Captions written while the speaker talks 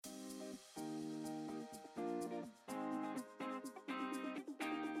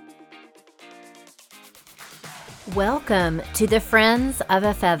Welcome to the Friends of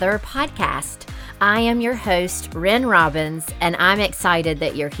a Feather podcast. I am your host, Ren Robbins, and I'm excited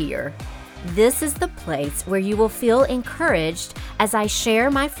that you're here. This is the place where you will feel encouraged as I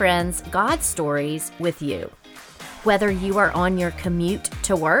share my friends' God stories with you. Whether you are on your commute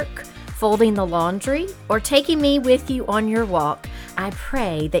to work, folding the laundry, or taking me with you on your walk, I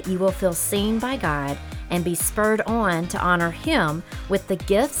pray that you will feel seen by God and be spurred on to honor Him with the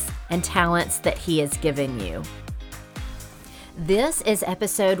gifts and talents that He has given you. This is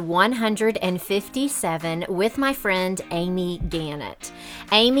episode 157 with my friend Amy Gannett.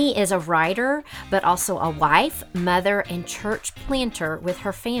 Amy is a writer, but also a wife, mother, and church planter with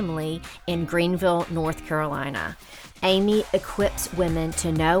her family in Greenville, North Carolina. Amy equips women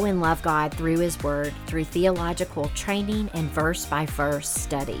to know and love God through His Word, through theological training and verse-by-verse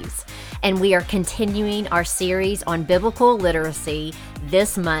studies. And we are continuing our series on biblical literacy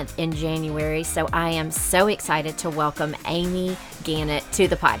this month in January, so I am so excited to welcome Amy Gannett to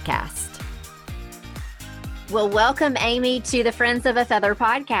the podcast. Well, welcome, Amy, to the Friends of a Feather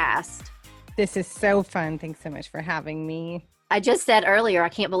podcast. This is so fun. Thanks so much for having me. I just said earlier, I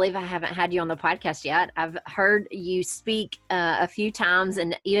can't believe I haven't had you on the podcast yet. I've heard you speak a few times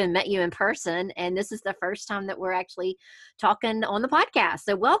and even met you in person. And this is the first time that we're actually talking on the podcast.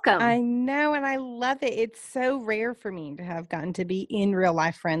 So welcome. I know, and I love it. It's so rare for me to have gotten to be in real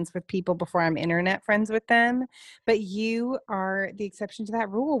life friends with people before I'm internet friends with them. But you are the exception to that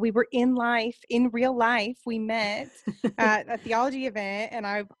rule. We were in real life. We met at a theology event. And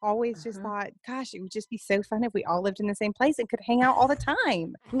I've always just thought, gosh, it would just be so fun if we all lived in the same place and could hang out all the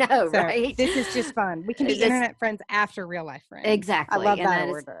time. No, right? This is just fun. We can be internet friends after real life friends. Exactly. I love and that is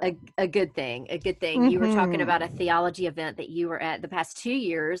order. a good thing. A good thing. You were talking about a theology event that you were at the past 2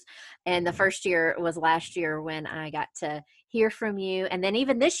 years. And the first year was last year when I got to hear from you. And then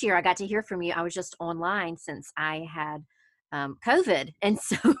even this year, I got to hear from you. I was just online since I had COVID. And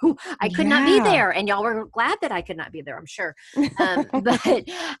so I could not be there. And y'all were glad that I could not be there, I'm sure. But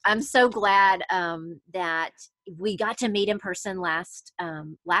I'm so glad that we got to meet in person last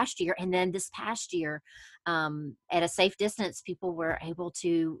year. And then this past year, at a safe distance, people were able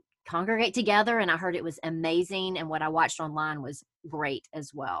to congregate together. And I heard it was amazing. And what I watched online was great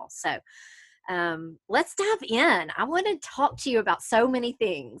as well. So let's dive in. I want to talk to you about so many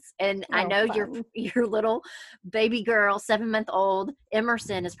things. And I know your little baby girl, 7-month-old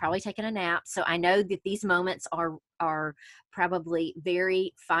Emerson, is probably taking a nap. So I know that these moments are probably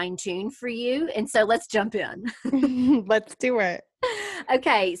very fine-tuned for you. And so let's jump in. Let's do it.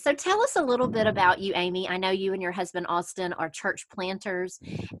 Okay, so tell us a little bit about you, Amy. I know you and your husband, Austin, are church planters,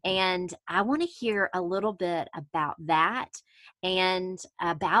 and I want to hear a little bit about that and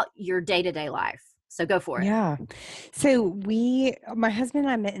about your day-to-day life. So go for it. Yeah. So my husband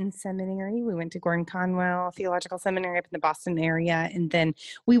and I met in seminary. We went to Gordon Conwell Theological Seminary up in the Boston area. And then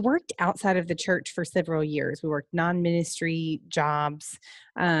we worked outside of the church for several years. We worked non-ministry jobs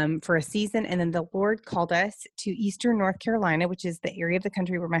for a season. And then the Lord called us to Eastern North Carolina, which is the area of the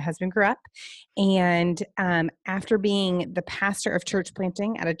country where my husband grew up. And after being the pastor of church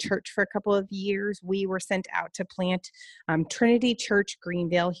planting at a church for a couple of years, we were sent out to plant Trinity Church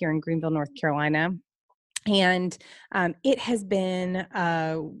Greenville here in Greenville, North Carolina. And it has been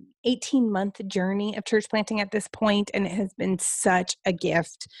a 18-month journey of church planting at this point, and it has been such a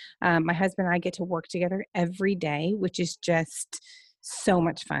gift. My husband and I get to work together every day, which is just so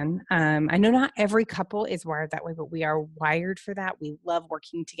much fun. I know not every couple is wired that way, but we are wired for that. We love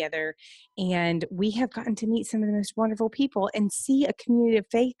working together, and we have gotten to meet some of the most wonderful people and see a community of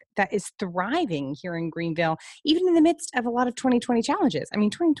faith that is thriving here in Greenville, even in the midst of a lot of 2020 challenges. I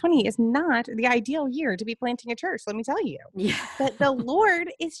mean, 2020 is not the ideal year to be planting a church, let me tell you. Yeah. But the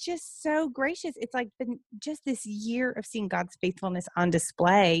Lord is just so gracious. It's like been just this year of seeing God's faithfulness on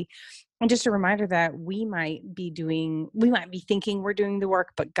display. And just a reminder that we might be thinking we're doing the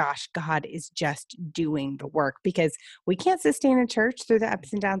work, but gosh, God is just doing the work, because we can't sustain a church through the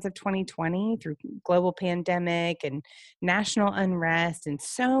ups and downs of 2020, through global pandemic and national unrest and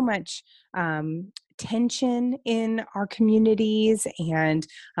so much tension in our communities and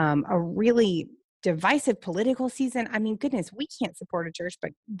a really divisive political season. I mean, goodness, we can't support a church,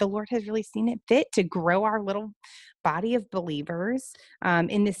 but the Lord has really seen it fit to grow our little body of believers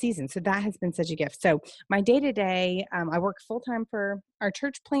in this season. So that has been such a gift. So my day-to-day, I work full-time for our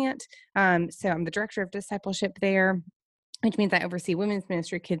church plant. So I'm the director of discipleship there, which means I oversee women's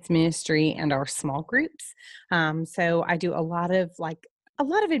ministry, kids ministry, and our small groups. So I do a lot of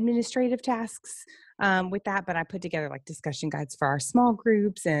administrative tasks with that, but I put together like discussion guides for our small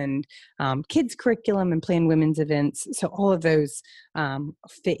groups and kids curriculum and plan women's events. So all of those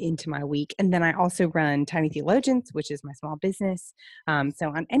fit into my week. And then I also run Tiny Theologians, which is my small business. So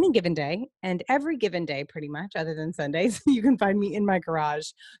on any given day and every given day, pretty much, other than Sundays, you can find me in my garage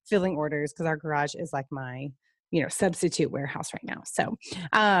filling orders because our garage is like my substitute warehouse right now.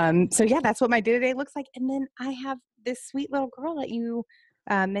 So yeah, that's what my day-to-day looks like. And then I have this sweet little girl that you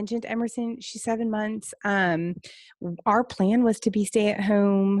mentioned, Emerson. She's 7 months. Our plan was to be stay at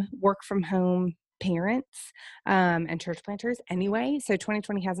home, work from home parents and church planters anyway. So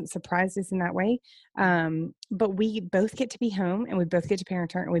 2020 hasn't surprised us in that way. But we both get to be home and we both get to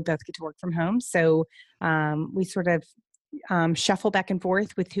parent her and we both get to work from home. So we sort of shuffle back and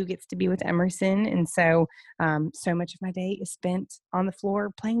forth with who gets to be with Emerson. And so much of my day is spent on the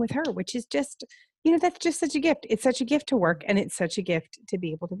floor playing with her, which is just, that's just such a gift. It's such a gift to work and it's such a gift to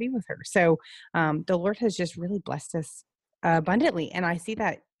be able to be with her. So the Lord has just really blessed us abundantly. And I see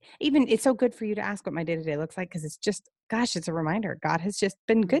that even it's so good for you to ask what my day-to-day looks like, because it's just, gosh, it's a reminder. God has just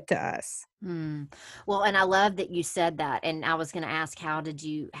been good to us. Well, and I love that you said that. And I was going to ask, how do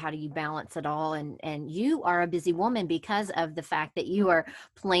you balance it all? And you are a busy woman because of the fact that you are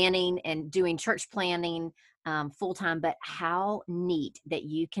planning and doing church planning full time, but how neat that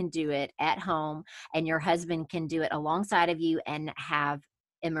you can do it at home and your husband can do it alongside of you and have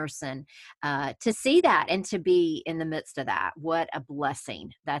Emerson to see that and to be in the midst of that. What a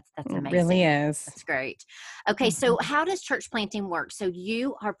blessing. That's amazing. It really is. That's great. Okay. So how does church planting work? So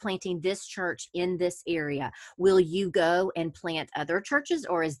you are planting this church in this area. Will you go and plant other churches,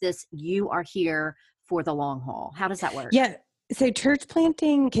 or is this, you are here for the long haul? How does that work? Yeah. So church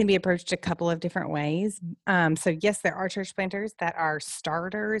planting can be approached a couple of different ways. So yes, there are church planters that are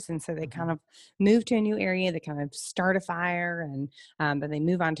starters. And so they kind of move to a new area, they kind of start a fire and then they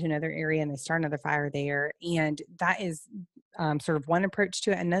move on to another area and they start another fire there. And that is sort of one approach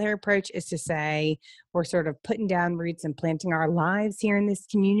to it. Another approach is to say, we're sort of putting down roots and planting our lives here in this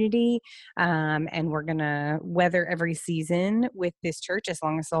community. And we're going to weather every season with this church as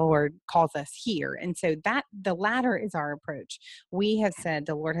long as the Lord calls us here. And so that the latter is our approach. We have said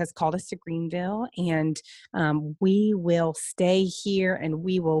the Lord has called us to Greenville, and we will stay here and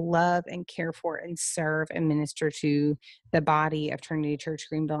we will love and care for and serve and minister to the body of Trinity Church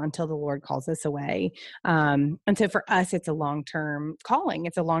Greenville until the Lord calls us away. And so for us, it's a long-term calling.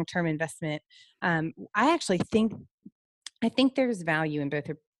 It's a long-term investment. I think there's value in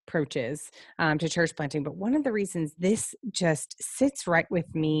both approaches to church planting, but one of the reasons this just sits right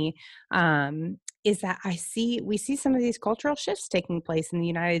with me is that we see some of these cultural shifts taking place in the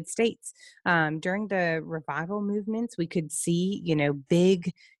United States. During the revival movements, we could see,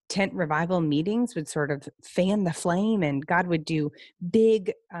 big tent revival meetings would sort of fan the flame, and God would do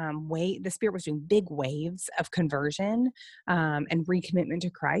big the Spirit was doing big waves of conversion and recommitment to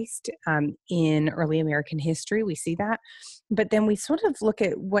Christ in early American history. We see that. But then we sort of look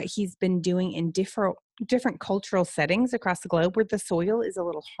at what he's been doing in different cultural settings across the globe where the soil is a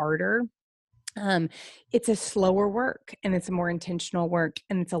little harder. It's a slower work and it's a more intentional work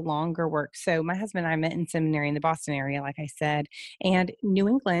and it's a longer work. So my husband and I met in seminary in the Boston area, like I said, and New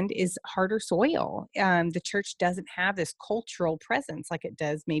England is harder soil. The church doesn't have this cultural presence like it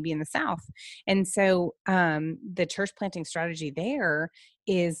does maybe in the South. And so the church planting strategy there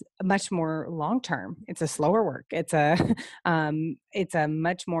is much more long-term. It's a slower work. It's a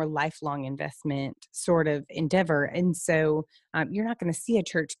much more lifelong investment sort of endeavor. And so you're not going to see a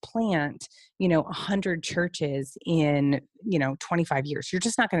church plant, 100 churches in, 25 years. You're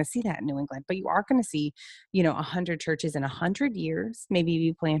just not going to see that in New England, but you are going to see, 100 churches in 100 years, maybe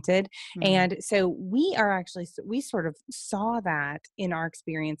be planted. Mm-hmm. And so we sort of saw that in our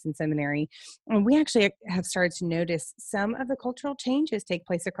experience in seminary. And we actually have started to notice some of the cultural changes take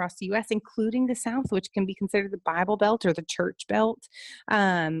place across the U.S., including the South, which can be considered the Bible Belt or the church belt.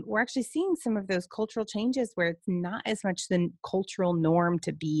 We're actually seeing some of those cultural changes where it's not as much the cultural norm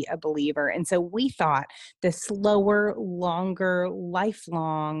to be a believer. And so we thought the slower, longer,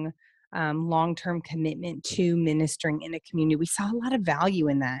 lifelong, long-term commitment to ministering in a community, we saw a lot of value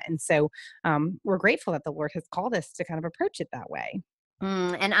in that. And so we're grateful that the Lord has called us to kind of approach it that way.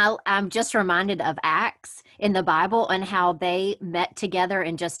 And I'm just reminded of Acts in the Bible and how they met together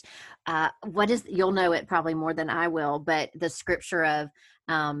and just, you'll know it probably more than I will, but the scripture of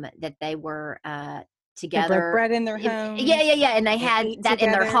that they were together. They broke bread in their home. Yeah. And they had that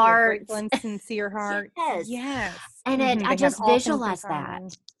in their hearts. And sincere heart. Yes. Yes. And I just visualize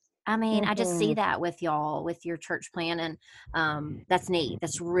that. I mean, I just see Mhm. that with y'all, with your church plan, and that's neat.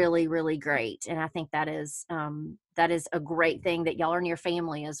 That's really, really great, and I think that is a great thing that y'all are in your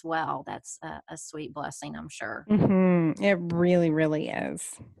family as well. That's a sweet blessing, I'm sure. Mhm. It really, really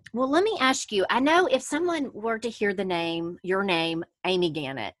is. Well, let me ask you. I know if someone were to hear your name, Amy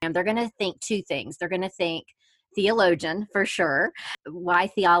Gannett, and they're going to think two things. They're going to think theologian for sure, why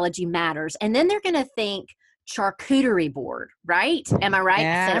theology matters, and then they're going to think charcuterie board, right? Am I right?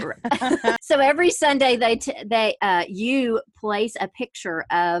 I said Yeah. it right. So every Sunday you place a picture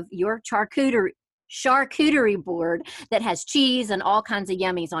of your charcuterie board that has cheese and all kinds of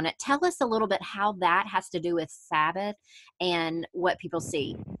yummies on it. Tell us a little bit how that has to do with Sabbath and what people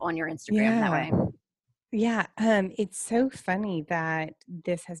see on your Instagram that Yeah. way. Yeah, it's so funny that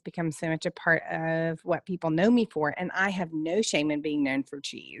this has become so much a part of what people know me for, and I have no shame in being known for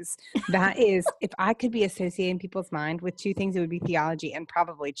cheese. That is, if I could be associated in people's mind with two things, it would be theology and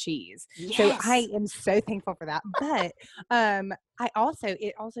probably cheese. So Yes. I am so thankful for that. But it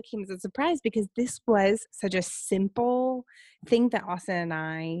also came as a surprise because this was such a simple thing that Austin and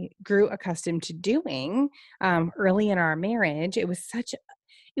I grew accustomed to doing early in our marriage. It was such a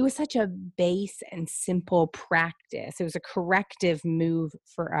base and simple practice. It was a corrective move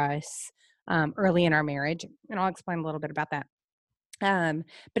for us early in our marriage, and I'll explain a little bit about that.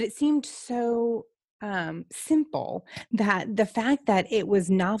 But it seemed so simple that the fact that it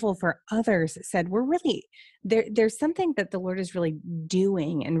was novel for others said we're really there's something that the Lord is really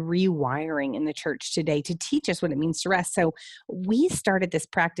doing and rewiring in the church today to teach us what it means to rest. So we started this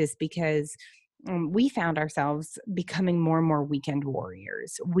practice because we found ourselves becoming more and more weekend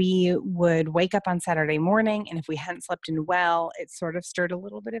warriors. We would wake up on Saturday morning, and if we hadn't slept in well, it sort of stirred a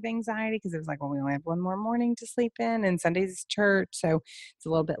little bit of anxiety because it was like, well, we only have one more morning to sleep in, and Sunday's church, so it's a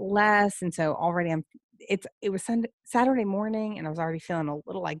little bit less. And so already it was Saturday morning, and I was already feeling a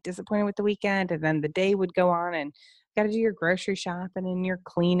little like disappointed with the weekend. And then the day would go on, and got to do your grocery shopping and your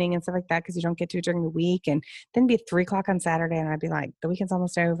cleaning and stuff like that because you don't get to during the week. And then be 3 o'clock on Saturday, and I'd be like, the weekend's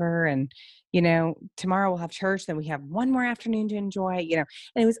almost over, and tomorrow we'll have church, then we have one more afternoon to enjoy,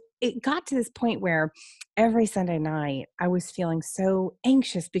 and it got to this point where every Sunday night I was feeling so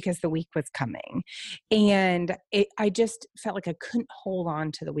anxious because the week was coming. And I just felt like I couldn't hold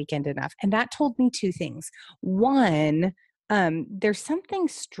on to the weekend enough. And that told me two things. One, there's something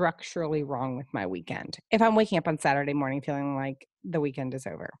structurally wrong with my weekend. If I'm waking up on Saturday morning feeling like the weekend is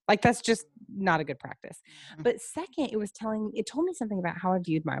over, like that's just not a good practice. But second, it told me something about how I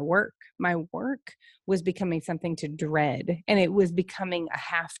viewed my work. My work was becoming something to dread, and it was becoming a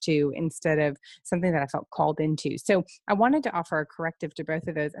have to instead of something that I felt called into. So I wanted to offer a corrective to both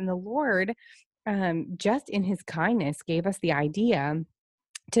of those. And the Lord, just in his kindness, gave us the idea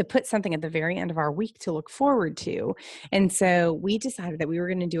to put something at the very end of our week to look forward to. And so we decided that we were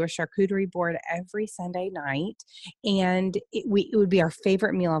going to do a charcuterie board every Sunday night, and it would be our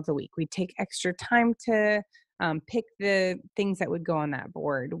favorite meal of the week. We'd take extra time to pick the things that would go on that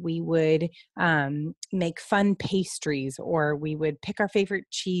board. We would make fun pastries, or we would pick our favorite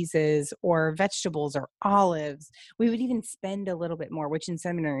cheeses or vegetables or olives. We would even spend a little bit more, which in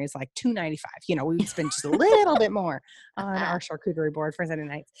seminary is like $2.95. We would spend just a little bit more on our charcuterie board for Sunday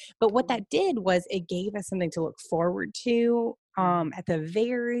nights. But what that did was it gave us something to look forward to at the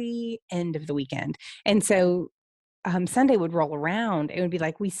very end of the weekend. And so Sunday would roll around, it would be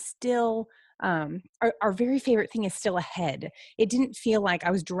like we still our very favorite thing is still ahead. It didn't feel like I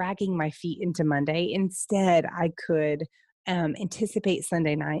was dragging my feet into Monday. Instead, I could anticipate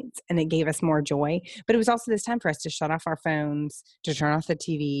Sunday nights, and it gave us more joy. But it was also this time for us to shut off our phones, to turn off the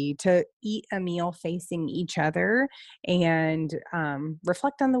TV, to eat a meal facing each other, and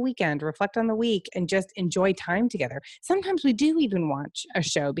reflect on the weekend, reflect on the week, and just enjoy time together. Sometimes we do even watch a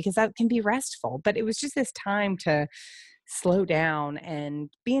show because that can be restful, but it was just this time to slow down and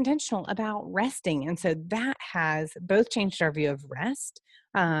be intentional about resting. And so that has both changed our view of rest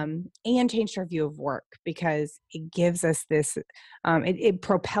and changed our view of work because it gives us this, it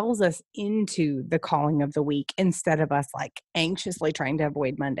propels us into the calling of the week instead of us like anxiously trying to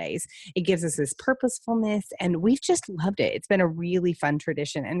avoid Mondays. It gives us this purposefulness, and we've just loved it. It's been a really fun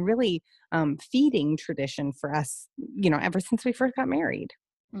tradition and really feeding tradition for us, ever since we first got married.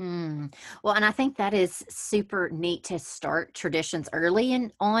 Mm. Well, and I think that is super neat to start traditions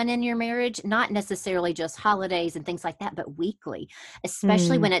early on in your marriage, not necessarily just holidays and things like that, but weekly,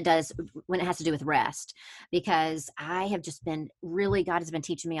 especially Mm, when it has to do with rest. Because I have just been really God has been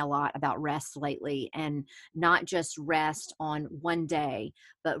teaching me a lot about rest lately, and not just rest on one day,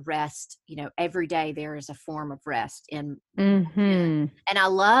 but rest, every day there is a form of rest hmm. and I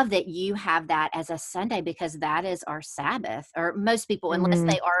love that you have that as a Sunday because that is our Sabbath, or most people, unless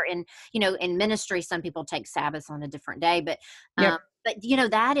Mm, they or in, in ministry, some people take Sabbaths on a different day, Yep. but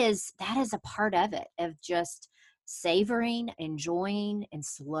that is a part of it, of just savoring, enjoying, and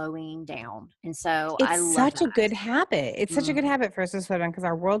slowing down. And so I It's love such a that. good habit. It's such a good Mm, habit for us to slow down because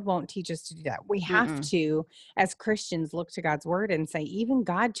our world won't teach us to do that. We have mm-mm. to, as Christians, look to God's word and say, even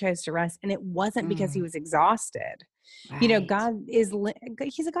God chose to rest, and it wasn't because he Mm, was exhausted. right. God is,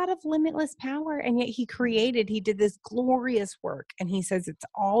 he's a God of limitless power. And yet he did this glorious work and he says it's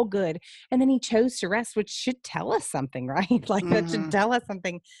all good. And then he chose to rest, which should tell us something, right? Like that should Hmm. tell us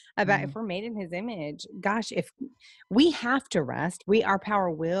something about Hmm. if we're made in his image. Gosh, if we have to rest, our power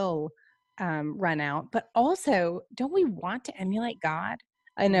will run out. But also, don't we want to emulate God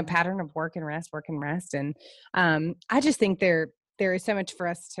in a pattern of work and rest? And I just think there is so much for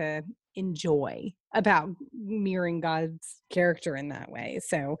us to enjoy about mirroring God's character in that way.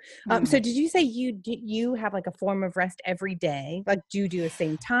 So, so Mm. did you say you have like a form of rest every day? Like, do you do the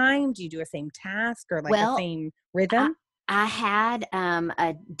same time? Do you do a same task or like a Well, same I rhythm? I had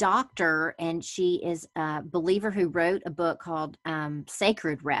a doctor, and she is a believer who wrote a book called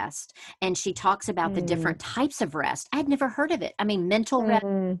Sacred Rest, and she talks about the Mm, different types of rest. I'd never heard of it. I mean, mental rest,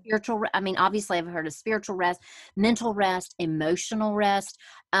 mm, I mean, obviously, I've heard of spiritual rest, mental rest, emotional rest.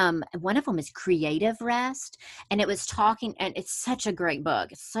 One of them is creative rest, and it was talking, and it's such a great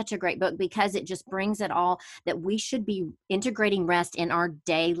book. It's such a great book because it just brings it all, that we should be integrating rest in our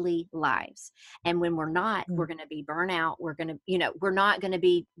daily lives. And when we're not, mm, we're going to be burnout. We're going to, we're not going to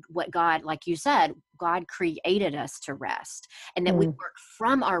be what God, like you said, God created us to rest, and that we mm. work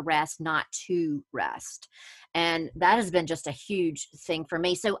from our rest, not to rest. And that has been just a huge thing for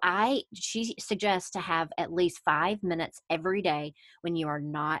me. So she suggests to have at least 5 minutes every day when you are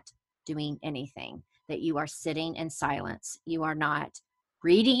not doing anything, that you are sitting in silence. You are not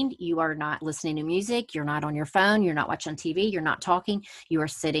reading. You are not listening to music. You're not on your phone. You're not watching TV. You're not talking. You are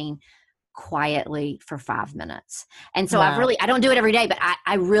sitting quietly for 5 minutes. And so Wow. I don't do it every day, but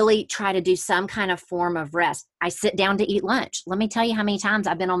I really try to do some kind of form of rest. I sit down to eat lunch. Let me tell you how many times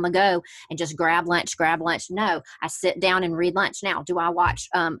I've been on the go and just grab lunch, grab lunch. No, I sit down and read lunch. Now, do I watch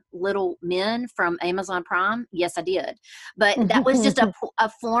Little Men from Amazon Prime? Yes, I did. But that was just a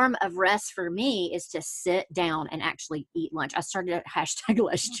form of rest for me, is to sit down and actually eat lunch. I started a hashtag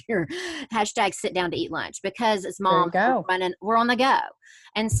last year, hashtag sit down to eat lunch, because as There you moms, go. we're on the go.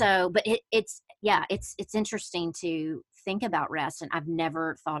 And so, but it's interesting to think about rest, and I've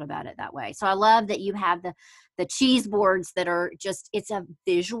never thought about it that way. So I love that you have the cheese boards that are just, it's a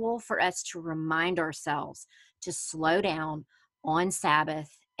visual for us to remind ourselves to slow down on Sabbath,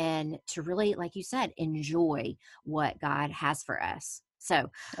 and to really, like you said, enjoy what God has for us. So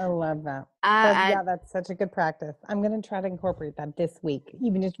I love that. I That's such a good practice. I'm going to try to incorporate that this week.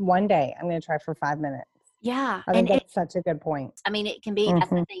 Even just one day, I'm going to try for 5 minutes. yeah, I think and that's such a good point. I mean, it can be, that's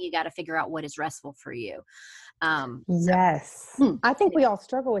the Mhm. thing, you got to figure out what is restful for you. So Yes. hmm, I think we all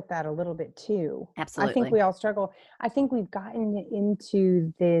struggle with that a little bit too. I think absolutely. we all struggle. I think we've gotten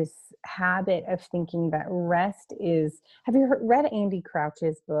into this habit of thinking that rest is, have you read Andy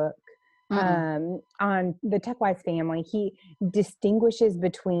Crouch's book Mm-mm. on the TechWise family? He distinguishes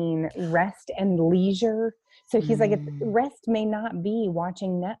between rest and leisure. So he's like, Mm, rest may not be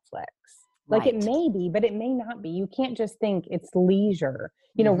watching Netflix. Like it right. may be, but it may not be. You can't just think it's leisure.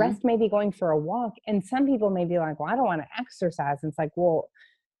 Mhm. Rest may be going for a walk. And some people may be like, well, I don't want to exercise. And it's like, well,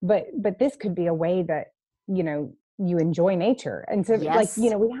 but this could be a way that, you enjoy nature. And so like, Yes.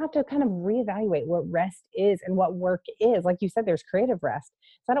 we have to kind of reevaluate what rest is and what work is. Like you said, there's creative rest.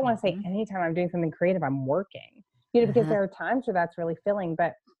 So I don't want to say Mhm. anytime I'm doing something creative, I'm working, because Uh-huh. there are times where that's really filling.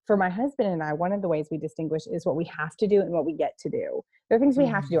 But for my husband and I, one of the ways we distinguish is what we have to do and what we get to do. There are things we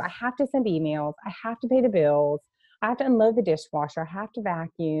have to do. Mm. I have to send emails. I have to pay the bills. I have to unload the dishwasher. I have to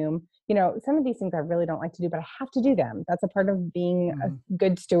vacuum. Some of these things I really don't like to do, but I have to do them. That's a part of being a Mhm.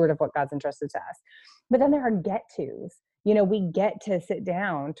 good steward of what God's entrusted to us. But then there are get tos. We get to sit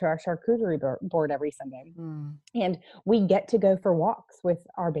down to our charcuterie board every Sunday, Mm. and we get to go for walks with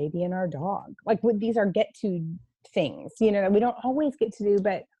our baby and our dog. Like these are get to things, that we don't always get to do,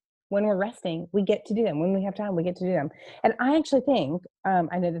 but when we're resting, we get to do them. When we have time, we get to do them. And I actually think,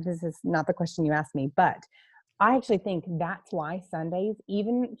 I know that this is not the question you asked me, but I actually think that's why Sundays,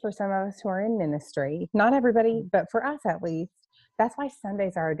 even for some of us who are in ministry, not everybody, but for us at least, that's why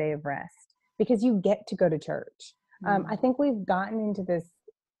Sundays are a day of rest, because you get to go to church. I Mm. think we've gotten into this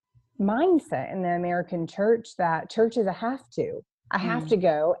mindset in the American church that church is a have to. I have Mm. to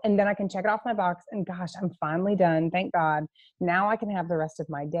go, and then I can check it off my box, and gosh, I'm finally done. Thank God. Now I can have the rest of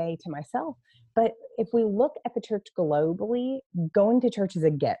my day to myself. But if we look at the church globally, going to church is a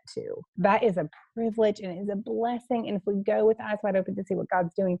get to. That is a privilege and it is a blessing. And if we go with eyes wide open to see what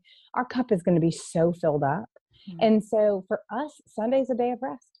God's doing, our cup is going to be so filled up. Mm. And so for us, Sunday's a day of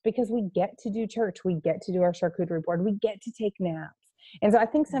rest because we get to do church. We get to do our charcuterie board. We get to take naps. And so I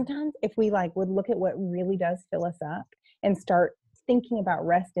think sometimes if we would look at what really does fill us up and start thinking about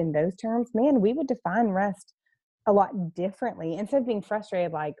rest in those terms, man, we would define rest a lot differently. Instead of being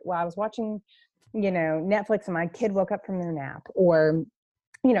frustrated, like, well, I was watching, Netflix and my kid woke up from their nap, or,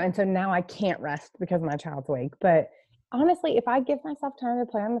 and so now I can't rest because my child's awake. But honestly, if I give myself time to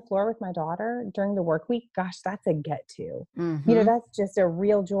play on the floor with my daughter during the work week, gosh, that's a get to. Mm-hmm. That's just a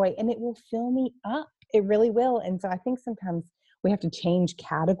real joy, and it will fill me up. It really will. And so I think sometimes we have to change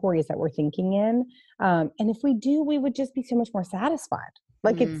categories that we're thinking in. And if we do, we would just be so much more satisfied.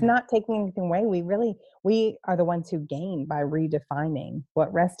 Like it's not taking anything away. We are the ones who gain by redefining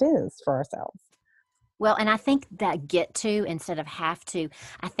what rest is for ourselves. Well, and I think that get to instead of have to,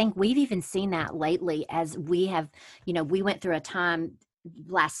 I think we've even seen that lately as we have, we went through a time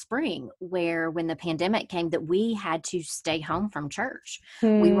last spring where when the pandemic came that we had to stay home from church.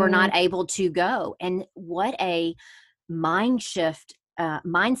 We were not able to go. And what a mindset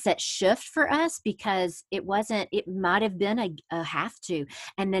shift for us, because it might have been a have to,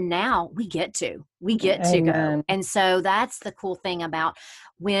 and then now we get to go. Amen. And so that's the cool thing about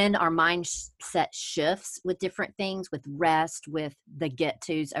when our mindset shifts with different things, with rest, with the get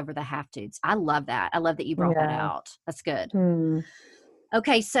tos over the have tos. I love that you brought that Yeah. out. That's good. Hmm.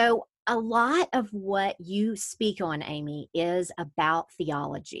 Okay, so a lot of what you speak on, Amy, is about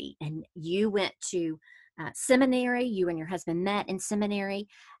theology, and you went to seminary. You and your husband met in seminary.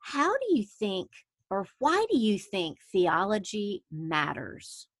 How do you think, or why do you think theology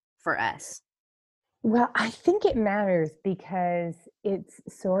matters for us? Well, I think it matters because it's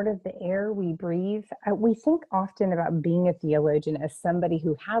sort of the air we breathe. We think often about being a theologian as somebody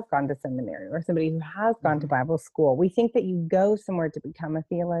who has gone to seminary or somebody who has gone to Mhm. Bible school. We think that you go somewhere to become a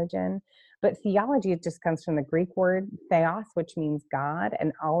theologian, but theology, it just comes from the Greek word theos, which means God,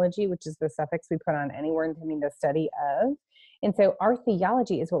 and ology, which is the suffix we put on any word to mean the study of. And so our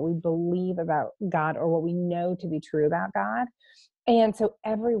theology is what we believe about God or what we know to be true about God. And so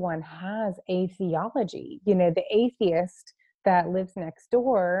everyone has a theology. The atheist that lives next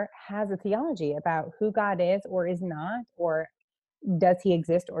door has a theology about who God is or is not, or does he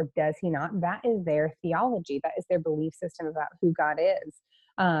exist or does he not. That is their theology. That is their belief system about who God is.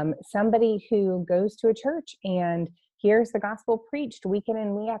 Somebody who goes to a church and hears the gospel preached week in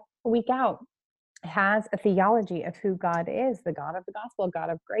and week out has a theology of who God is, the God of the gospel, a God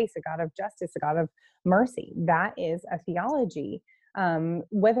of grace, a God of justice, a God of mercy. That is a theology.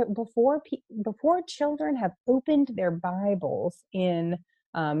 Whether before children have opened their Bibles in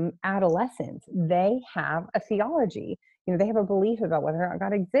adolescence, they have a theology. They have a belief about whether or not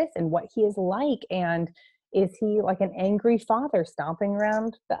God exists and what he is like. And is he like an angry father stomping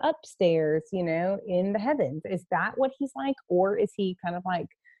around the upstairs, in the heavens? Is that what he's like? Or is he kind of like,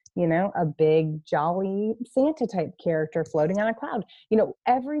 a big, jolly Santa type character floating on a cloud?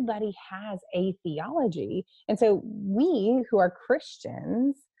 Everybody has a theology. And so we who are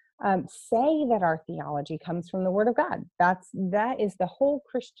Christians say that our theology comes from the Word of God. That is the whole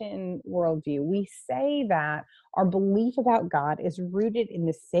Christian worldview. We say that our belief about God is rooted in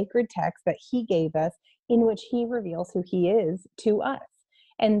the sacred text that he gave us, in which he reveals who he is to us.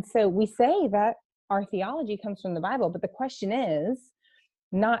 And so we say that our theology comes from the Bible, but the question is,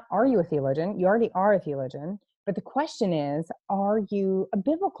 not are you a theologian? You already are a theologian. But the question is, are you a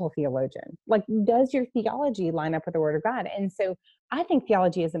biblical theologian? Like, does your theology line up with the Word of God? And so I think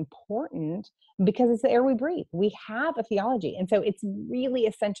theology is important because it's the air we breathe. We have a theology. And so it's really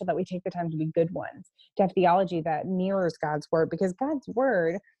essential that we take the time to be good ones, to have theology that mirrors God's Word, because God's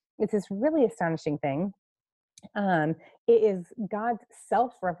Word is this really astonishing thing. It is God's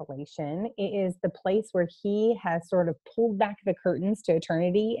self-revelation. It is the place where he has sort of pulled back the curtains to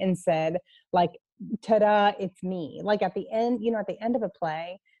eternity and said, like, ta-da, it's me. Like at the end, at the end of a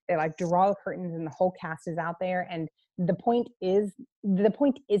play, they like draw the curtains and the whole cast is out there. And the point isn't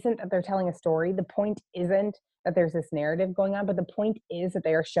that they're telling a story. The point isn't that there's this narrative going on, but the point is that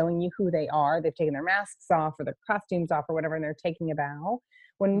they are showing you who they are. They've taken their masks off or their costumes off or whatever, and they're taking a bow.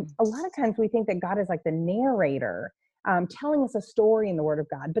 When a lot of times we think that God is like the narrator, telling us a story in the Word of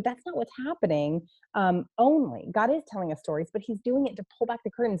God, but that's not what's happening. Only God is telling us stories, but he's doing it to pull back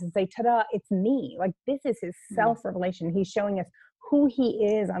the curtains and say, ta-da, it's me. Like this is his self-revelation. He's showing us who he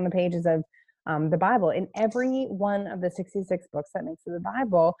is on the pages the Bible. In every one of the 66 books that makes of the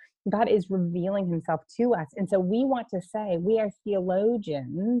Bible, God is revealing himself to us. And so we want to say we are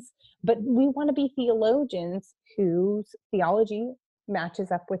theologians, but we want to be theologians whose theology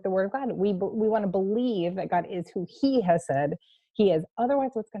matches up with the word of God. We want to believe that God is who he has said he is.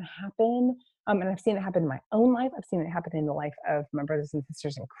 Otherwise, what's going to happen, and I've seen it happen in my own life, I've seen it happen in the life of my brothers and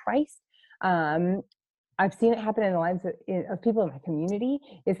sisters in Christ. I've seen it happen in the lives of people in my community,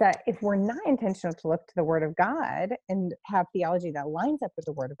 is that if we're not intentional to look to the word of God and have theology that lines up with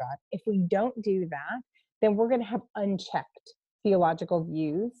the word of God, if we don't do that, then we're going to have unchecked theological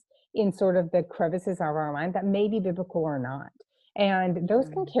views in sort of the crevices of our mind that may be biblical or not. And those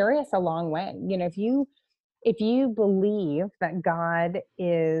can carry us a long way. You know, if you believe that God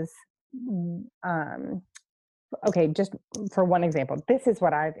is, okay, just for one example, this is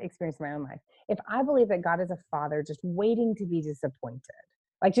what I've experienced in my own life. If I believe that God is a father just waiting to be disappointed,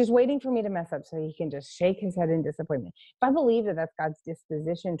 like just waiting for me to mess up so he can just shake his head in disappointment, if I believe that that's God's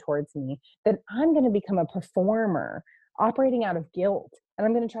disposition towards me, then I'm going to become a performer operating out of guilt. And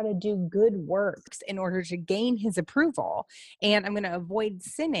I'm going to try to do good works in order to gain his approval. And I'm going to avoid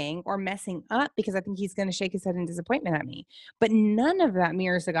sinning or messing up because I think he's going to shake his head in disappointment at me. But none of that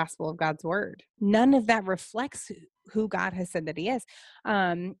mirrors the gospel of God's word. None of that reflects who God has said that he is.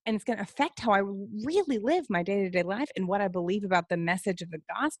 And it's going to affect how I really live my day-to-day life and what I believe about the message of the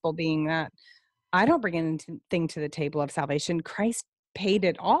gospel, being that I don't bring anything to the table of salvation. Christ paid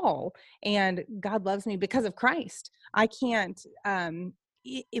it all, and God loves me because of Christ. I can't,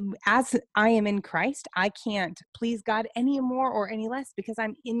 as I am in Christ, I can't please God any more or any less because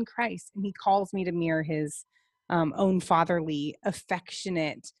I'm in Christ, and he calls me to mirror his own fatherly,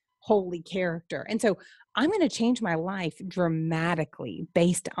 affectionate, holy character. And so I'm going to change my life dramatically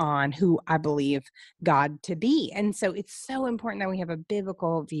based on who I believe God to be. And so it's so important that we have a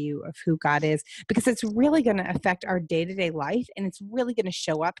biblical view of who God is, because it's really going to affect our day-to-day life, and it's really going to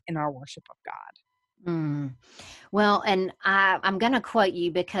show up in our worship of God. Mm. Well, and I'm going to quote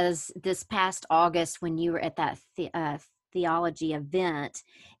you because this past August, when you were at that theology event,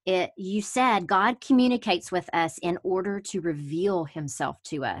 you said God communicates with us in order to reveal himself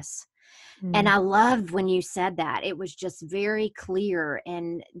to us. And Mm. I loved when you said that. It was just very clear.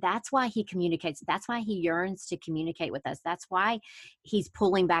 And that's why he communicates. That's why he yearns to communicate with us. That's why he's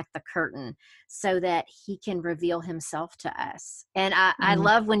pulling back the curtain so that he can reveal himself to us. And I Mm.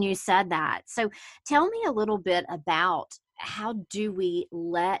 love when you said that. So tell me a little bit about how do we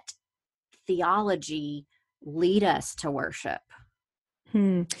let theology lead us to worship?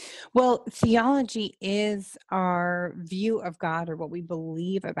 Hmm. Well, theology is our view of God, or what we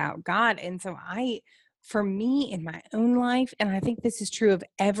believe about God. And so for me in my own life, and I think this is true of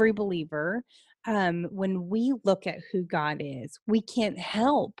every believer, when we look at who God is, we can't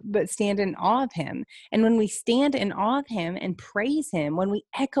help but stand in awe of him. And when we stand in awe of him and praise him, when we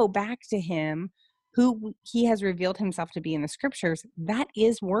echo back to him who he has revealed himself to be in the scriptures, that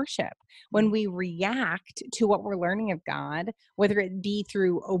is worship. When we react to what we're learning of God, whether it be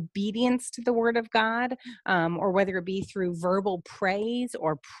through obedience to the word of God, or whether it be through verbal praise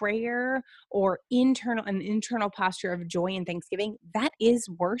or prayer or an internal posture of joy and thanksgiving, that is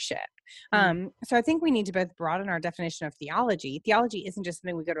worship. Mm. So I think we need to both broaden our definition of theology. Theology isn't just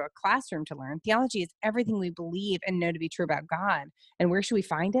something we go to a classroom to learn. Theology is everything we believe and know to be true about God. And where should we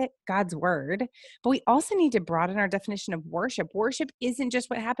find it? God's word. But we also need to broaden our definition of worship. Worship isn't just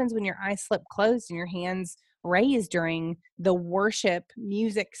what happens when your eyes slip closed and your hands raised during the worship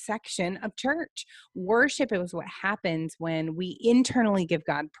music section of church. Worship is what happens when we internally give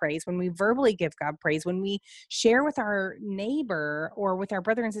God praise, when we verbally give God praise, when we share with our neighbor or with our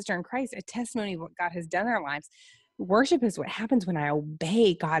brother and sister in Christ a testimony of what God has done in our lives. Worship is what happens when I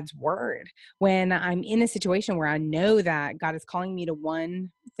obey God's word, when I'm in a situation where I know that God is calling me to one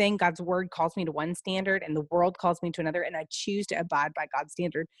thing, God's word calls me to one standard, and the world calls me to another, and I choose to abide by God's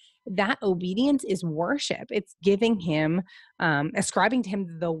standard. That obedience is worship. It's giving him, ascribing to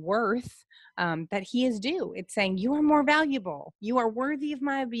him the worth that he is due. It's saying, you are more valuable. You are worthy of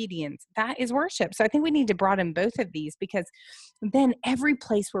my obedience. That is worship. So I think we need to broaden both of these, because then every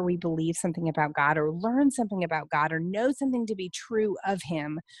place where we believe something about God or learn something about God or know something to be true of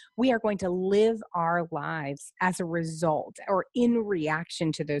him, we are going to live our lives as a result or in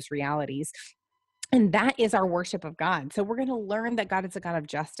reaction to those realities. And that is our worship of God. So we're going to learn that God is a God of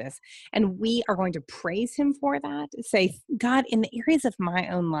justice, and we are going to praise him for that. Say, God, in the areas of my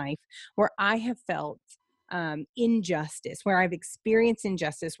own life where I have felt injustice, where I've experienced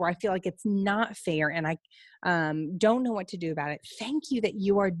injustice, where I feel like it's not fair and I don't know what to do about it. Thank you that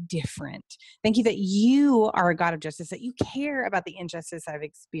you are different. Thank you that you are a God of justice, that you care about the injustice I've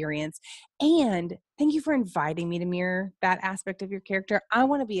experienced. And thank you for inviting me to mirror that aspect of your character. I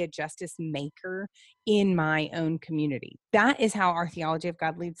want to be a justice maker in my own community. That is how our theology of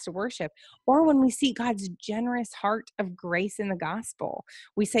God leads to worship. Or when we see God's generous heart of grace in the gospel,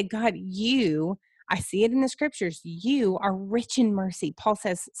 we say, God, I see it in the scriptures. You are rich in mercy. Paul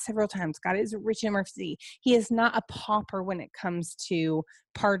says several times, God is rich in mercy. He is not a pauper when it comes to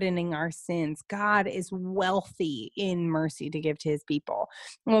pardoning our sins. God is wealthy in mercy to give to his people.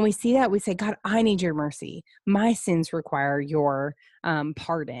 When we see that, we say, God, I need your mercy. My sins require your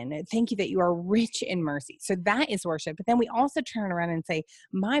pardon. Thank you that you are rich in mercy. So that is worship. But then we also turn around and say,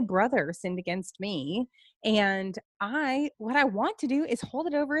 my brother sinned against me. And what I want to do is hold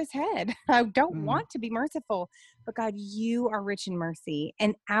it over his head. I don't want to be merciful, but God, you are rich in mercy.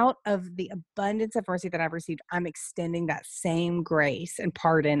 And out of the abundance of mercy that I've received, I'm extending that same grace and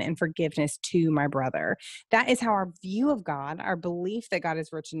pardon and forgiveness to my brother. That is how our view of God, our belief that God is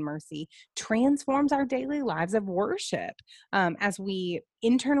rich in mercy, transforms our daily lives of worship. As we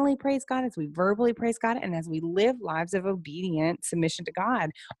internally praise God, as we verbally praise God, and as we live lives of obedient submission to God,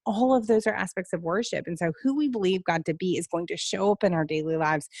 all of those are aspects of worship. And so who we believe God to be is going to show up in our daily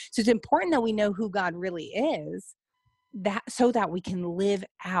lives. So it's important that we know who God really is, that so that we can live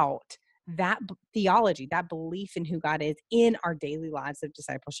out that theology, that belief in who God is in our daily lives of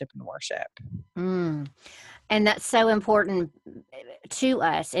discipleship and worship. Mm. And that's so important to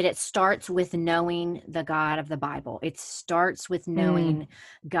us. It starts with knowing the God of the Bible. It starts with knowing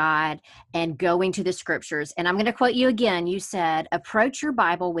God and going to the scriptures. And I'm going to quote you again. You said, approach your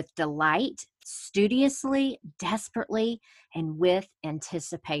Bible with delight, studiously, desperately, and with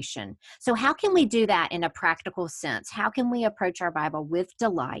anticipation. So how can we do that in a practical sense? How can we approach our Bible with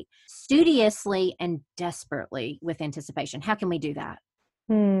delight, studiously, and desperately with anticipation? How can we do that?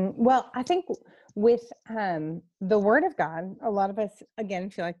 Well, I think with the Word of God, a lot of us, again,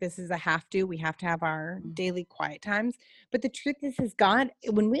 feel like this is a have to. We have to have our daily quiet times. But the truth is God,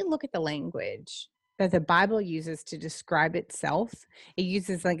 when we look at the language that the Bible uses to describe itself, it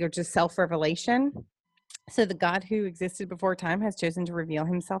uses like just self-revelation. So the God who existed before time has chosen to reveal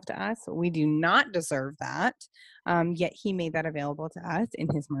himself to us. We do not deserve that. Yet he made that available to us in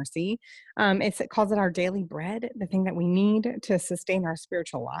his mercy. It calls it our daily bread, the thing that we need to sustain our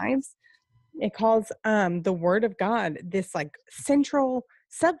spiritual lives. It calls the word of God this like central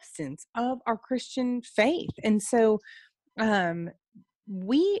substance of our Christian faith. And so um,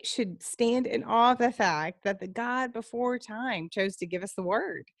 we should stand in awe of the fact that the God before time chose to give us the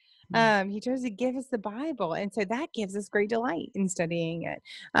word. He chose to give us the Bible. And so that gives us great delight in studying it.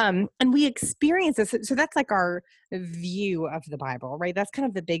 And we experience this. So that's like our view of the Bible, right? That's kind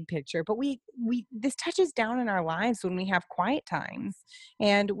of the big picture. But this touches down in our lives when we have quiet times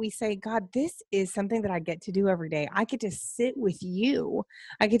and we say, God, this is something that I get to do every day. I get to sit with you.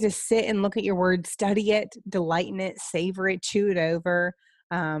 I get to sit and look at your word, study it, delight in it, savor it, chew it over,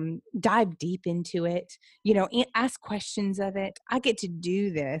 dive deep into it, ask questions of it. I get to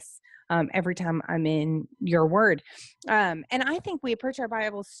do this every time I'm in your word. And I think we approach our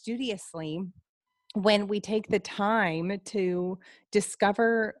Bible studiously when we take the time to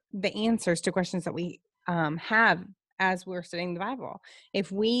discover the answers to questions that we have as we're studying the Bible.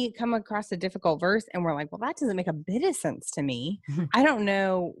 If we come across a difficult verse and we're like, well, that doesn't make a bit of sense to me. I don't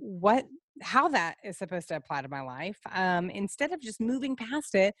know how that is supposed to apply to my life. Instead of just moving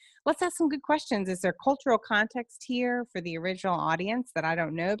past it, let's ask some good questions. Is there cultural context here for the original audience that I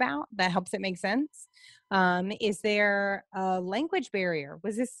don't know about that helps it make sense? Is there a language barrier?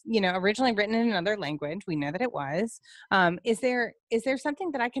 Was this, originally written in another language? We know that it was. Is there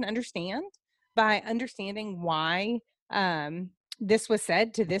something that I can understand by understanding why this was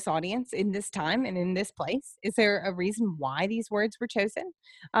said to this audience in this time and in this place? Is there a reason why these words were chosen?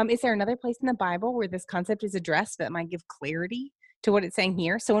 Is there another place in the Bible where this concept is addressed that might give clarity to what it's saying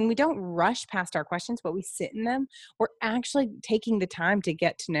here? So when we don't rush past our questions, but we sit in them, we're actually taking the time to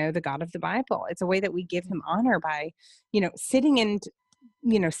get to know the God of the Bible. It's a way that we give him honor by, sitting and,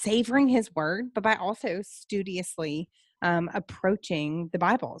 savoring his word, but by also studiously approaching the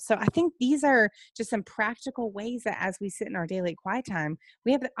Bible. So I think these are just some practical ways that as we sit in our daily quiet time,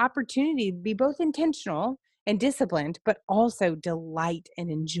 we have the opportunity to be both intentional and disciplined, but also delight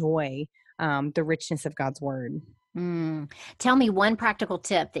and enjoy the richness of God's word. Tell me one practical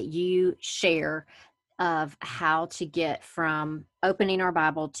tip that you share of how to get from opening our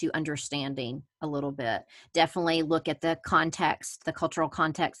Bible to understanding a little bit. Definitely look at the context, the cultural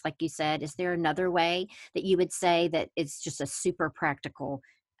context, like you said. Is there another way that you would say that it's just a super practical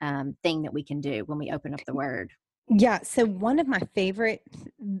thing that we can do when we open up the Word? Yeah. So one of my favorite,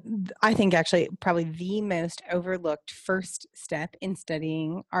 I think actually probably the most overlooked first step in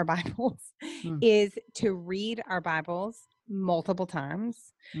studying our Bibles Mm, is to read our Bibles multiple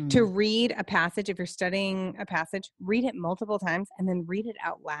times, to mm, read a passage. If you're studying a passage, read it multiple times and then read it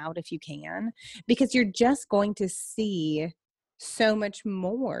out loud if you can, because you're just going to see so much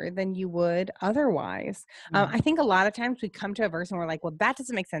more than you would otherwise. mm, I think a lot of times we come to a verse and we're like, well, that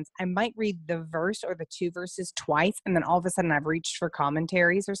doesn't make sense. I might read the verse or the two verses twice, and then all of a sudden I've reached for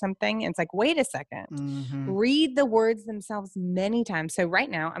commentaries or something. And it's like, wait a second, mhm, read the words themselves many times. So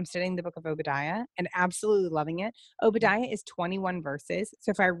right now I'm studying the book of Obadiah and absolutely loving it. Obadiah is 21 verses. So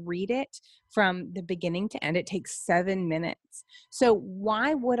if I read it from the beginning to end, it takes 7 minutes. So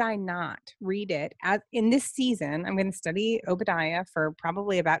why would I not read it in this season? I'm going to study Obadiah for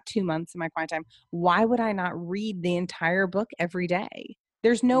probably about 2 months in my quiet time. Why would I not read the entire book every day?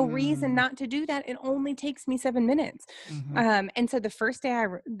 There's no reason mm, not to do that. It only takes me 7 minutes. mhm, And so the first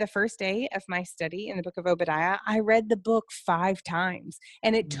day of my study in the book of Obadiah, I read the book 5 times,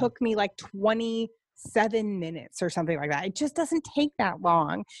 and it mm, took me like 27 minutes or something like that. It just doesn't take that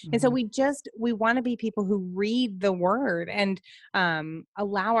long. And so mhm, we want to be people who read the word and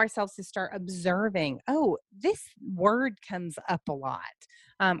allow ourselves to start observing. Oh, this word comes up a lot.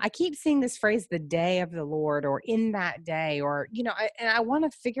 I keep seeing this phrase, the day of the Lord, or in that day, or, and I want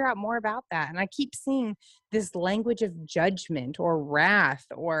to figure out more about that. And I keep seeing this language of judgment or wrath,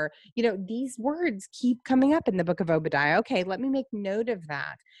 or, these words keep coming up in the book of Obadiah. Okay, let me make note of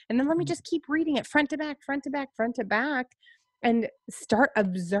that. And then let me mm. just keep reading it front to back, front to back, front to back, and start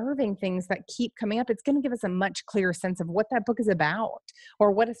observing things that keep coming up. It's going to give us a much clearer sense of what that book is about, or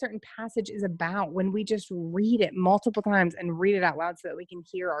what a certain passage is about, when we just read it multiple times and read it out loud so that we can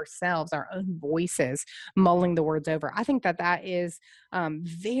hear ourselves, our own voices, mulling the words over. I think that that is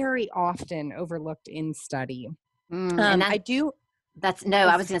very often overlooked in study. And I do. that's no, Oh,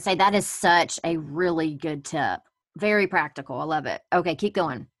 I was gonna say that is such a really good tip. Very practical. I love it. Okay, keep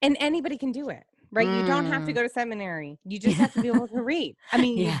going. and anybody can do it, right? You don't have to Mm. go to seminary. You just have to be able to read. I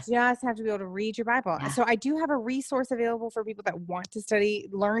mean, you Yeah, just have to be able to read your Bible. yeah. So I do have a resource available for people that want to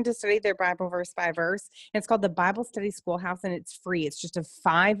learn to study their Bible verse by verse. It's called the Bible Study Schoolhouse, and it's free. It's just a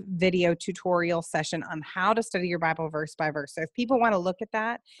 5 video tutorial session on how to study your Bible verse by verse. So if people want to look at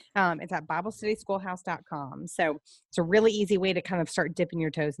that, it's at BibleStudySchoolhouse.com. So it's a really easy way to kind of start dipping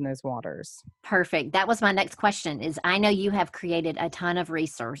your toes in those waters. Perfect. That was my next question is I know you have created a ton of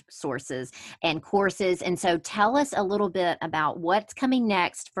resources and courses. And so tell us a little bit about what's coming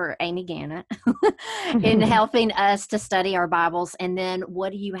next for Amy Gannett in helping us to study our Bibles. And then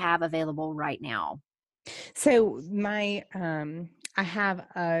what do you have available right now? So I have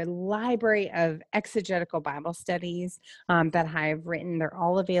a library of exegetical Bible studies that I have written. They're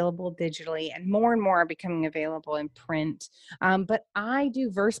all available digitally, and more are becoming available in print. But I do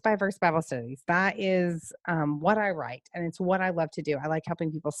verse by verse Bible studies. That is what I write, and it's what I love to do. I like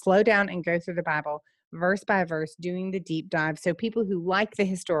helping people slow down and go through the Bible verse by verse, doing the deep dive. So people who like the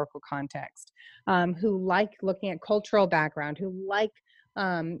historical context, who like looking at cultural background, who like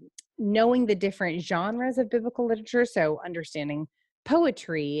um, knowing the different genres of biblical literature, so understanding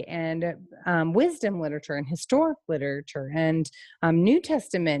poetry and wisdom literature and historic literature and New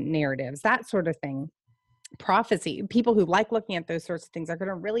Testament narratives, that sort of thing. Prophecy, people who like looking at those sorts of things are going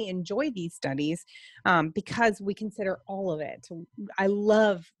to really enjoy these studies because we consider all of it.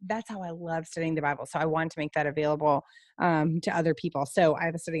 That's how I love studying the Bible. So I wanted to make that available to other people. So I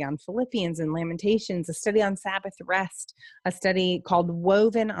have a study on Philippians and Lamentations, a study on Sabbath rest, a study called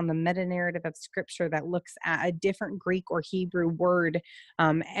Woven on the Meta Narrative of Scripture that looks at a different Greek or Hebrew word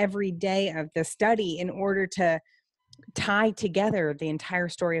every day of the study in order to tie together the entire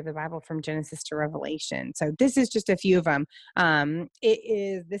story of the Bible from Genesis to Revelation. So this is just a few of them.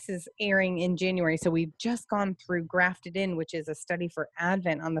 This is airing in January. So we've just gone through Grafted In, which is a study for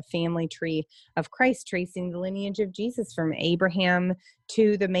Advent on the family tree of Christ, tracing the lineage of Jesus from Abraham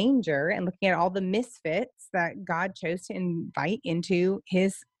to the manger and looking at all the misfits that God chose to invite into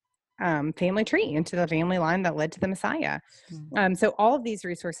his family tree, into the family line that led to the Messiah. Mm. So all of these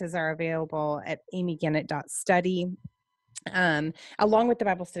resources are available at amygannett.study. Along with the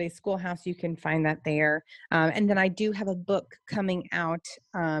Bible Study Schoolhouse, you can find that there. And then I do have a book coming out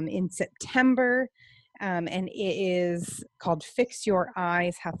in September and it is called Fix Your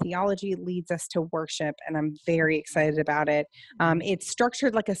Eyes, How Theology Leads Us to Worship, and I'm very excited about it. It's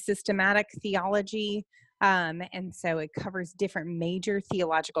structured like a systematic theology, and so it covers different major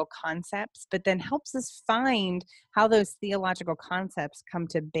theological concepts, but then helps us find how those theological concepts come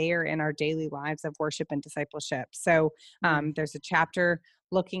to bear in our daily lives of worship and discipleship. So there's a chapter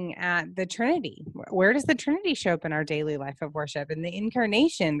looking at the Trinity. Where does the Trinity show up in our daily life of worship? And the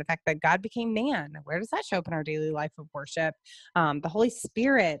incarnation, the fact that God became man, where does that show up in our daily life of worship? The Holy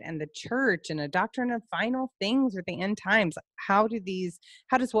Spirit and the church and a doctrine of final things or the end times. How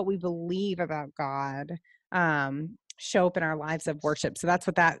does what we believe about God show up in our lives of worship? So that's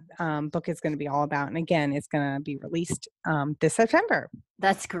what that book is going to be all about. And again, it's going to be released this September.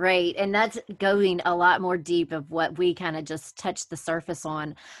 That's great. And that's going a lot more deep of what we kind of just touched the surface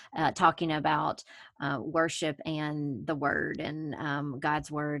on, talking about worship and the word and God's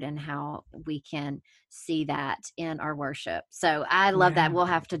word and how we can see that in our worship. So I love that. We'll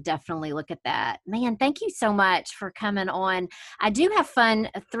have to definitely look at that. Man, thank you so much for coming on. I do have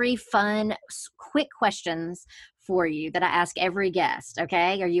three fun, quick questions for you that I ask every guest.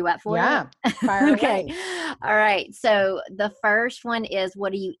 Okay. Are you up for it? Fire okay. away. All right. So the first one is,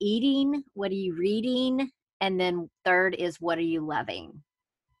 what are you eating? What are you reading? And then third is, what are you loving?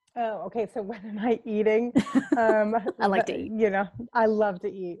 Oh, okay. So what am I eating? I like to eat. I love to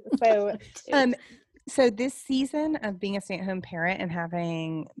eat. So, so this season of being a stay-at-home parent and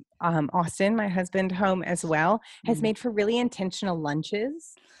having Austin, my husband, home as well, has made for really intentional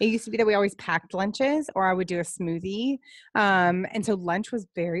lunches. It used to be that we always packed lunches, or I would do a smoothie. And so lunch was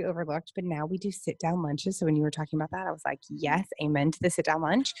very overlooked, but now we do sit-down lunches. So when you were talking about that, I was like, yes, amen to the sit-down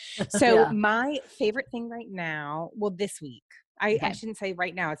lunch. So my favorite thing right now, well, this week, I shouldn't say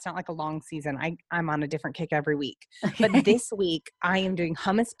right now. It's not like a long season. I'm on a different kick every week. Okay. But this week I am doing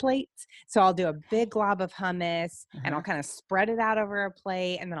hummus plates. So I'll do a big glob of hummus and I'll kind of spread it out over a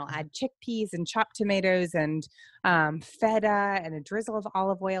plate. And then I'll add chickpeas and chopped tomatoes and feta and a drizzle of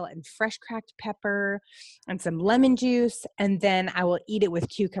olive oil and fresh cracked pepper and some lemon juice. And then I will eat it with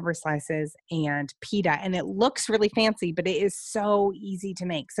cucumber slices and pita. And it looks really fancy, but it is so easy to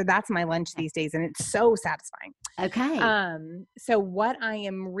make. So that's my lunch these days. And it's so satisfying. Okay. So what I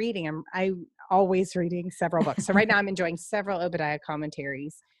am reading, I'm always reading several books. So right now I'm enjoying several Obadiah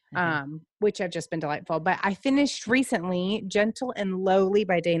commentaries, which have just been delightful. But I finished recently Gentle and Lowly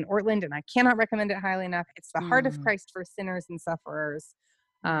by Dane Ortland, and I cannot recommend it highly enough. It's the heart of Christ for sinners and sufferers.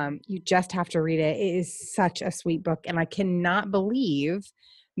 You just have to read it. It is such a sweet book, and I cannot believe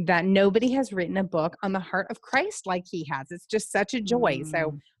that nobody has written a book on the heart of Christ like he has. It's just such a joy.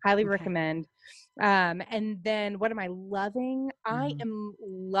 So highly recommend. And then what am I loving? I am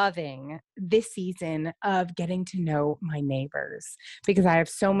loving this season of getting to know my neighbors, because I have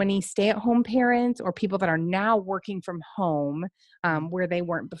so many stay-at-home parents or people that are now working from home where they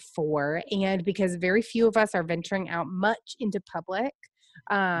weren't before. And because very few of us are venturing out much into public,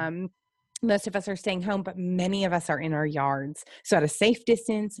 most of us are staying home, but many of us are in our yards. So at a safe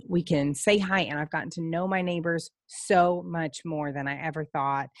distance, we can say hi. And I've gotten to know my neighbors so much more than I ever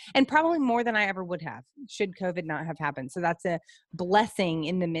thought, and probably more than I ever would have should COVID not have happened. So that's a blessing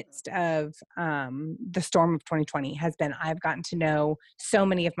in the midst of the storm of 2020 has been, I've gotten to know so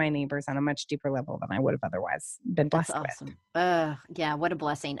many of my neighbors on a much deeper level than I would have otherwise been blessed That's with. awesome. Yeah, what a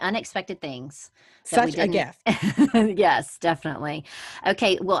blessing. Unexpected things. Such a gift. Yes, definitely.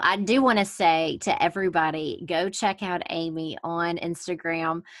 Okay, well, I do want to say to everybody, go check out Amy on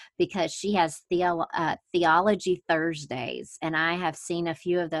Instagram, because she has Theology Thursdays, and I have seen a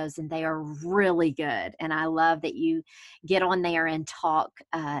few of those, and they are really good. And I love that you get on there and talk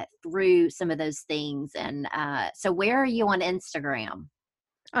through some of those things. And so where are you on Instagram?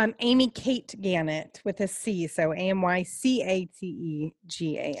 Amy Kate Gannett with a C. So AMYCATEGANNETT.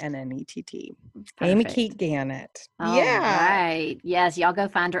 Amy Kate Gannett. All right. Yes, y'all go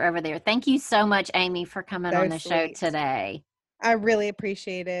find her over there. Thank you so much, Amy, for coming on the show today. I really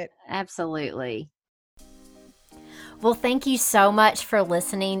appreciate it. Absolutely. Well, thank you so much for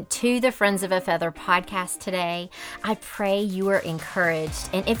listening to the Friends of a Feather podcast today. I pray you were encouraged.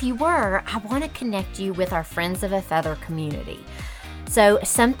 And if you were, I want to connect you with our Friends of a Feather community. So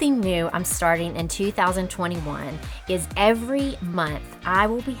something new I'm starting in 2021 is every month I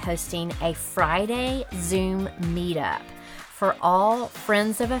will be hosting a Friday Zoom meetup for all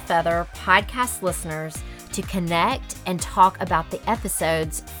Friends of a Feather podcast listeners to connect and talk about the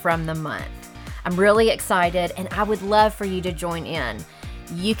episodes from the month. I'm really excited, and I would love for you to join in.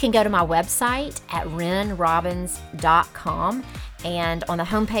 You can go to my website at renrobbins.com And on the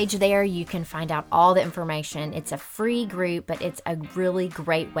homepage there, you can find out all the information. It's a free group, but it's a really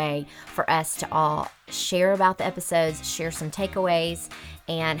great way for us to all share about the episodes, share some takeaways,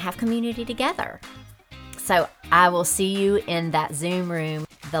 and have community together. So I will see you in that Zoom room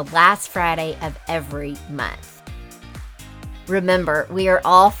the last Friday of every month. Remember, we are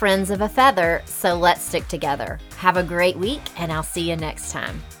all friends of a feather, so let's stick together. Have a great week, and I'll see you next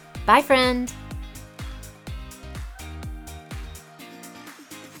time. Bye, friend.